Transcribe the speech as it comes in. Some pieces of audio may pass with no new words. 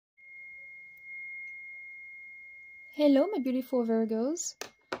Hello, my beautiful Virgos.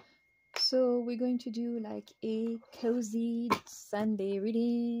 So we're going to do like a cozy Sunday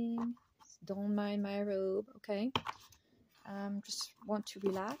reading. Don't mind my robe, okay? Just want to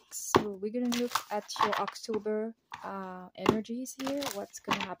relax. So we're gonna look at your October energies here. What's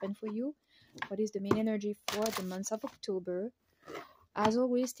gonna happen for you? What is the main energy for the month of October? As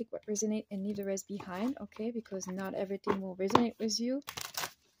always, take what resonates and leave the rest behind, okay? Because not everything will resonate with you.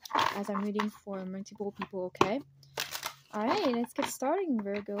 As I'm reading for multiple people, okay? All right, let's get starting,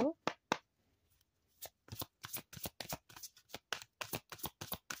 Virgo.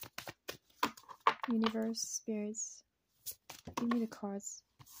 Universe, spirits, give me the cards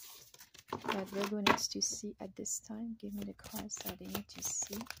that Virgo needs to see at this time. Give me the cards that they need to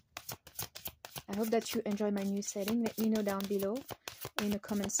see. I hope that you enjoy my new setting. Let me know down below in the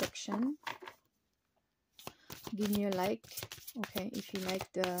comment section. Give me a like, okay, if you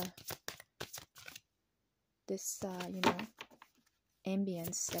like this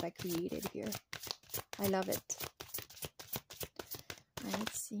ambience that I created here. I love it. All right,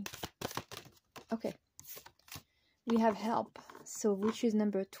 let's see. Okay, we have help. So which is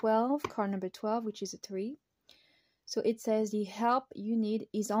number 12, card number 12, which is a 3. So it says the help you need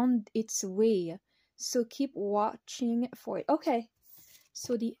is on its way. So keep watching for it. Okay,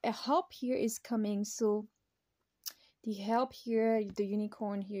 so the help here is coming. So the help here, the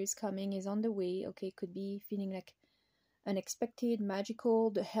unicorn here is coming, is on the way. Okay, could be feeling like unexpected,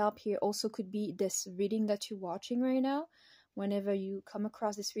 magical. The help here also could be this reading that you're watching right now. Whenever you come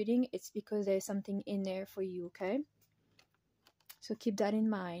across this reading, it's because there's something in there for you, okay? So keep that in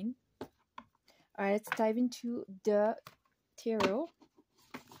mind. All right, let's dive into the tarot.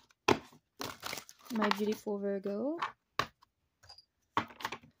 My beautiful Virgo.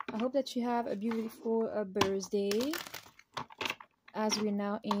 I hope that you have a beautiful birthday as we're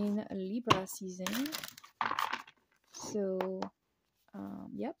now in Libra season. So,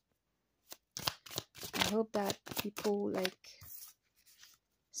 yep. I hope that people like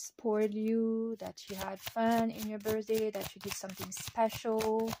support you, that you had fun in your birthday, that you did something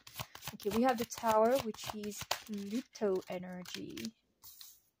special. Okay, we have the Tower, which is Pluto energy.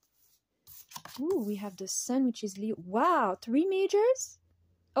 Ooh, we have the Sun, which is Leo. Wow, 3 majors?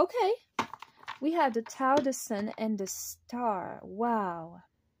 Okay. We have the Tower, the Sun, and the Star. Wow.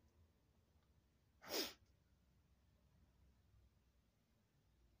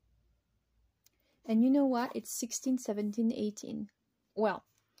 And you know what? It's 16, 17, 18. Well,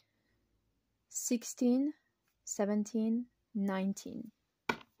 16, 17, 19.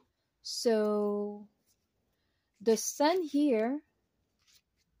 So the Sun here,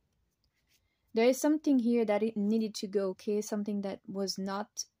 there is something here that it needed to go, okay? Something that was not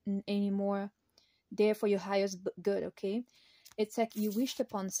anymore there for your highest good, okay? It's like you wished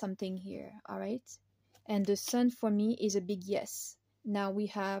upon something here, all right? And the Sun for me is a big yes. Now we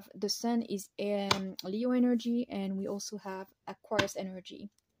have the Sun is Leo energy, and we also have Aquarius energy.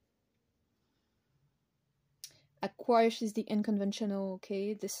 Aquarius is the unconventional,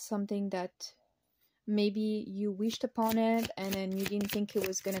 okay? This is something that maybe you wished upon it and then you didn't think it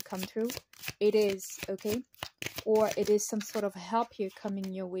was going to come through. It is, okay? Or it is some sort of help here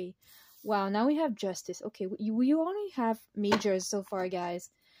coming your way. Wow, now we have Justice. Okay, we only have majors so far, guys.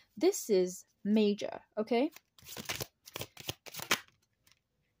 This is major, okay?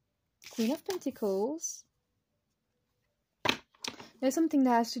 Queen of Pentacles. There's something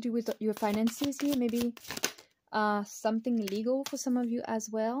that has to do with your finances here. Maybe something legal for some of you as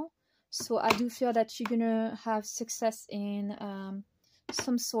well. So I do feel that you're gonna have success in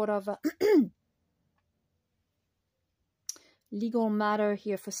some sort of legal matter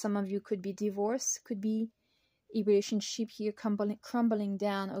here. For some of you, could be divorce, could be a relationship here crumbling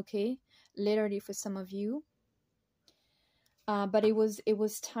down, okay? Literally for some of you. But it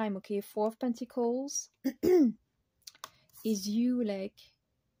was time, okay? 4 of Pentacles is you like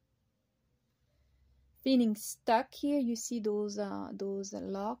feeling stuck here. You see those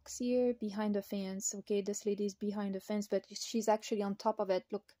locks here behind the fence, okay? This lady is behind the fence, but she's actually on top of it.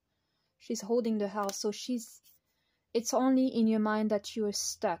 Look, she's holding the house. So it's only in your mind that you are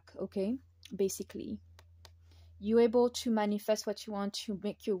stuck, okay? Basically, you're able to manifest what you want, to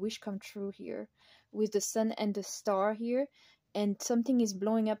make your wish come true here with the Sun and the Star here. And something is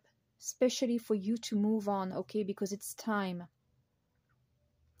blowing up, especially for you to move on, okay? Because it's time.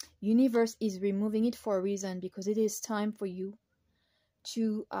 Universe is removing it for a reason, because it is time for you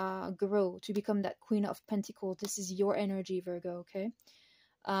to grow, to become that Queen of Pentacles. This is your energy, Virgo, okay?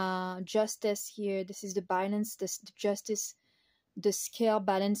 Justice here. This is the balance, the justice, the scale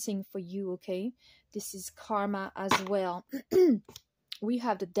balancing for you, okay? This is karma as well. We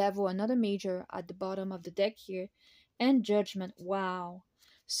have the Devil, another major at the bottom of the deck here. and Judgment. Wow.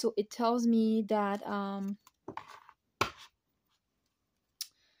 So it tells me that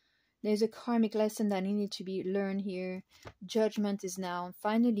there's a karmic lesson that needed to be learned here. Judgment is now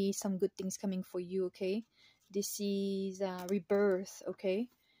finally some good things coming for you, okay? This is rebirth, okay?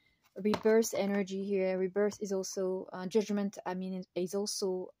 Rebirth energy here. Rebirth is also judgment. I mean, is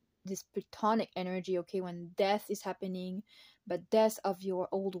also this platonic energy, okay? When death is happening, but death of your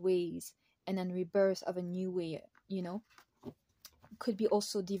old ways, and then rebirth of a new way, you know? Could be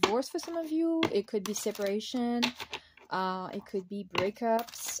also divorce for some of you. It could be separation. It could be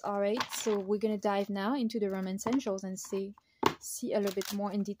breakups. All right, so we're gonna dive now into the romance angels and see a little bit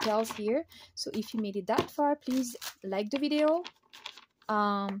more in details here. So if you made it that far, please like the video,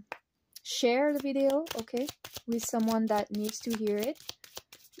 share the video, okay, with someone that needs to hear it.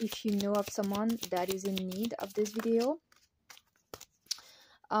 If you know of someone that is in need of this video,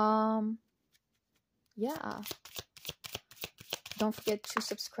 yeah, don't forget to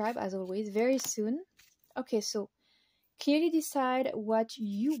subscribe as always very soon. Okay, so clearly decide what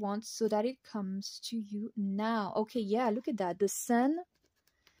you want so that it comes to you now. Okay, yeah, look at that. The sun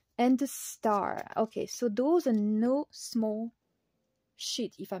and the star. Okay, so those are no small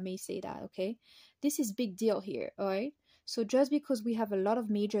shit, if I may say that, okay? This is big deal here, all right? So just because we have a lot of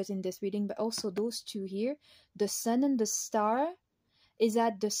majors in this reading, but also those two here, the sun and the star, is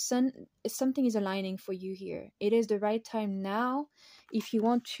that the sun, something is aligning for you here. It is the right time now if you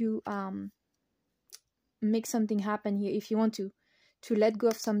want to make something happen here, if you want to let go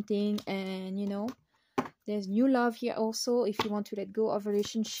of something, and you know, there's new love here also. If you want to let go of a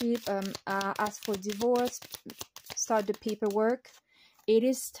relationship, ask for divorce, start the paperwork, it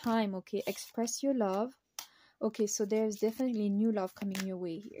is time, okay? Express your love. Okay, so there's definitely new love coming your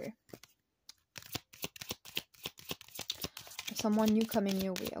way here, someone new coming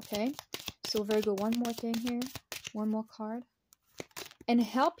your way, okay? So Virgo, one more thing here, one more card, and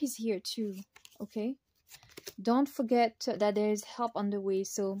help is here too, okay? Don't forget that there is help on the way.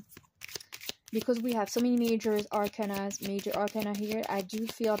 So because we have so many major arcana here, I do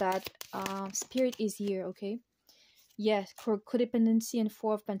feel that spirit is here, okay? Yes, codependency and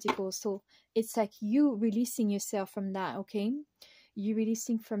Four of Pentacles. So it's like you releasing yourself from that, okay? You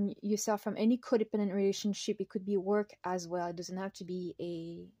releasing from yourself from any codependent relationship. It could be work as well. It doesn't have to be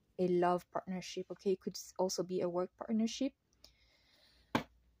a love partnership, okay? It could also be a work partnership.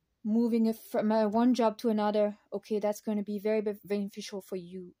 Moving from one job to another, okay, that's going to be very beneficial for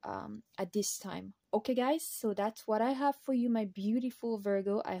you at this time, okay guys? So that's what I have for you, my beautiful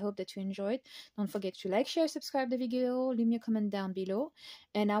Virgo. I hope that you enjoyed. Don't forget to like, share, subscribe the video, leave me a comment down below,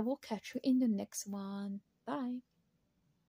 and I will catch you in the next one. Bye.